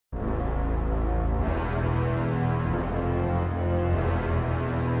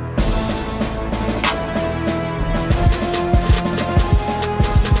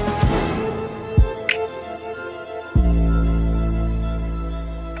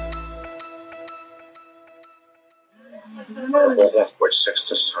We'll go 1.6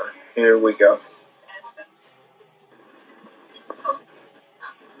 this time. Here we go.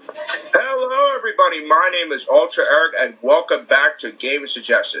 Hello, everybody. My name is UltraEric, and welcome back to Game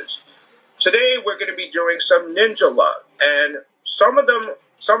Suggestions. Today, we're going to be doing some Ninja Love, and some of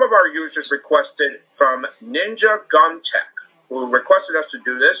our users requested from Ninja Gun Tech, who requested us to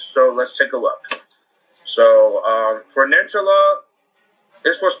do this. So let's take a look. So for Ninja Love,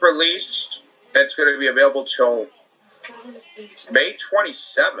 this was released. It's going to be available till May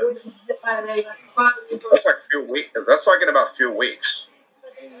 27th. That's like a few weeks. That's like in about a few weeks.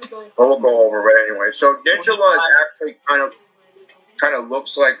 But we'll go over it anyway. So Ninja Love is actually kind of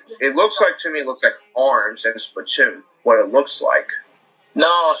looks like to me it looks like arms and Splatoon. What it looks like.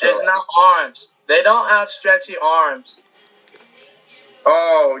 No, so, it's not arms. They don't have stretchy arms.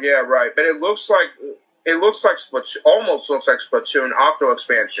 Oh yeah, right. But it looks like Splatoon, almost looks like Splatoon Octo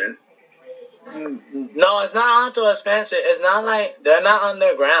expansion. No, it's not Octo expansion. It's not like they're not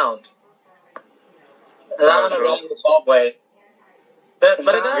underground. They're not underground in the subway. But it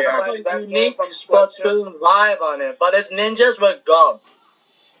does have a unique Splatoon vibe on it. But it's ninjas with gum.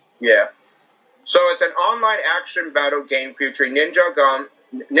 Yeah. So it's an online action battle game featuring Ninja and Gum,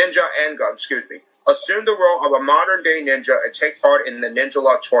 assume the role of a modern-day ninja and take part in the Ninja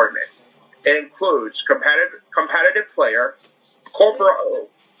Law tournament. It includes competitive player, cooperative.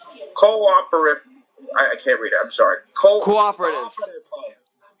 I can't read it. I'm sorry. Cooperative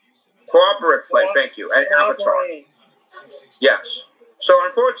play. Thank you. And avatar. Yes. So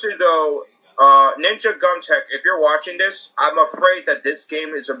unfortunately, though, Ninja Gun Tech, if you're watching this, I'm afraid that this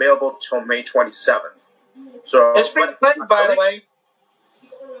game is available till May 27th. So it's free to play, by the way.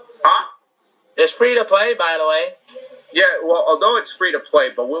 Huh? It's free to play, by the way. Yeah, well, although it's free to play,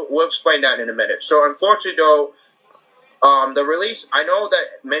 but we'll explain that in a minute. So unfortunately, though, the release, I know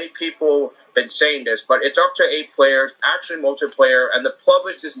that many people have been saying this, but it's up to 8 players, action multiplayer, and the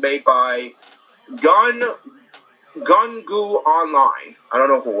publish is made by Gungu Online. I don't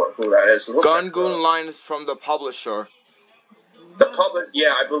know who that is. Gungu Online is from the publisher. The public,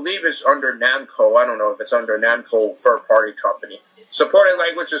 yeah, I believe it's under Namco. I don't know if it's under Namco third-party company. Supported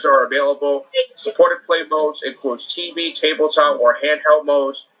languages are available. Supported play modes includes TV, tabletop, or handheld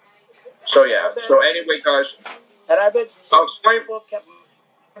modes. So yeah. So anyway, guys, and I bet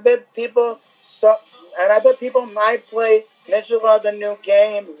people might play Ninja Law, the new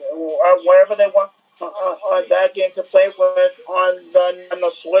game, or wherever they want on that game to play with on the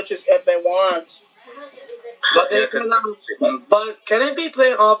Switches if they want. But but can it be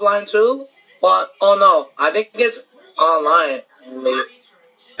played offline too? But oh no, I think it's online. There are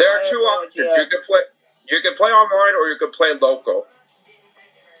 2 options. Yeah. You can play online or you can play local.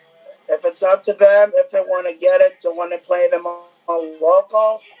 If it's up to them, if they want to get it, to want to play them on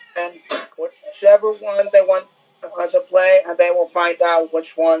local, and whichever one they want to play, and they will find out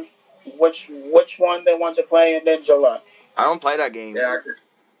which one they want to play in Ninja Law. I don't play that game. Yeah,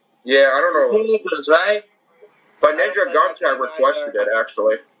 I don't know. Right? But Ninja Gun Tech requested it,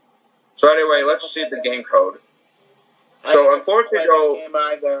 actually. So anyway, let's see the game code. So unfortunately, though,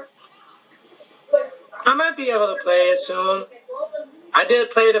 I might be able to play it soon. I did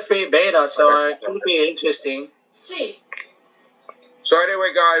play the free beta, so it could be interesting. So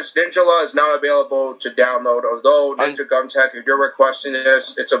anyway, guys, Ninja Law is now available to download. Although Ninja Gun Tech, if you're requesting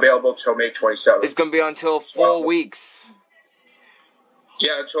this, it's available till May 27th. It's gonna be until 4 weeks.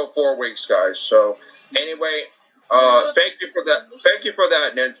 Yeah, until 4 weeks, guys. So anyway, thank you for that. Thank you for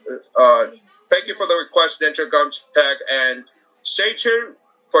that, Ninja. Thank you for the request, Ninja Gun Tech, and stay tuned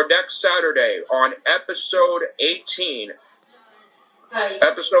for next Saturday on episode 18.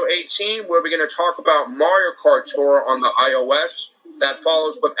 Episode 18, where we're going to talk about Mario Kart Tour on the iOS. That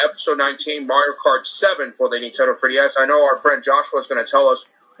follows with episode 19, Mario Kart 7 for the Nintendo 3DS. I know our friend Joshua is going to tell us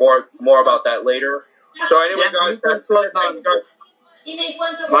more about that later. So anyway, guys, that's it.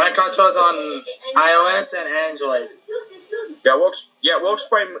 Mario Kart Tour is on iOS and Android. Yeah, we'll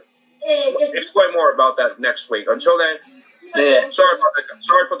explain more about that next week. Until then, sorry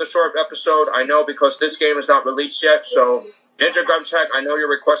for the short episode. I know because this game is not released yet. So Ninja Gun Tech, I know you're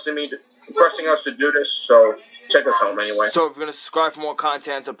requesting us to do this. So take us home anyway. So if you're gonna subscribe for more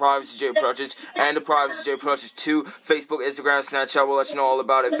content to Privacy J Productions and the Privacy J Productions 2, Facebook, Instagram, Snapchat, we'll let you know all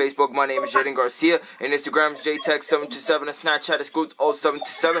about it. Facebook, my name is Jaden Garcia, and Instagram is JTech727, and Snapchat is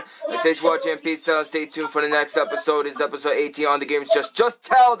Scoots0727. And thanks for watching, and peace out. Stay tuned for the next episode. It's episode 18 on the game. Just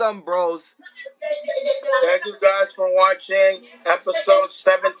tell them, bros. Thank you guys for watching episode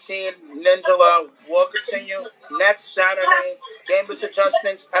 17 Ninja Law. We'll continue next Saturday. Game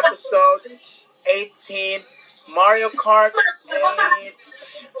Adjustments episode 18. Mario Kart 8.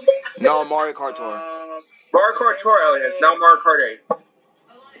 No, Mario Kart Tour. Mario Kart Tour, Elliot. It's now Mario Kart 8.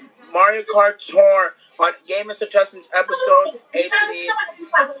 Mario Kart Tour on Game Suggestions episode 18.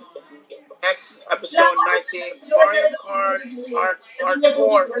 Next episode 19, Mario Kart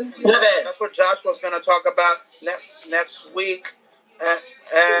Tour. That's what Joshua's going to talk about next week.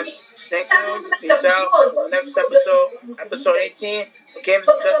 And stay tuned. Peace out. Next episode 18, Game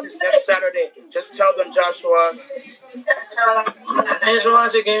Suggestions next Saturday. Just tell them, Joshua. Thanks for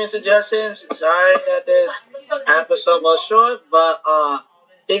watching Gaming Suggestions. Sorry that this episode was short, but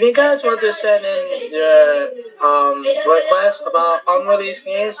if you guys want to send in your requests about unreleased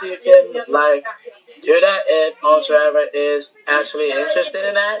games, you can do that if UltraEric is actually interested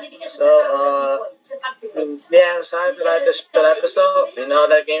in that. So yeah, sorry for this episode. We know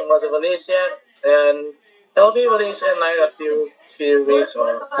that game wasn't released yet, and it'll be released in a few weeks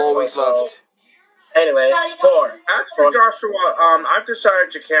or 4 weeks left. Anyway, 4. Actually, Joshua, I've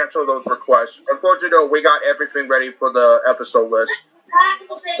decided to cancel those requests. Unfortunately, we got everything ready for the episode list.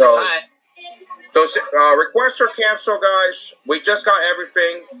 So, requests are canceled, guys. We just got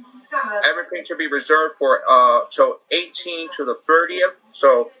everything to be reserved for till 18 to the 30th.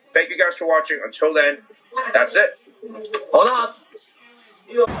 So, thank you guys for watching. Until then, that's it. Hold up.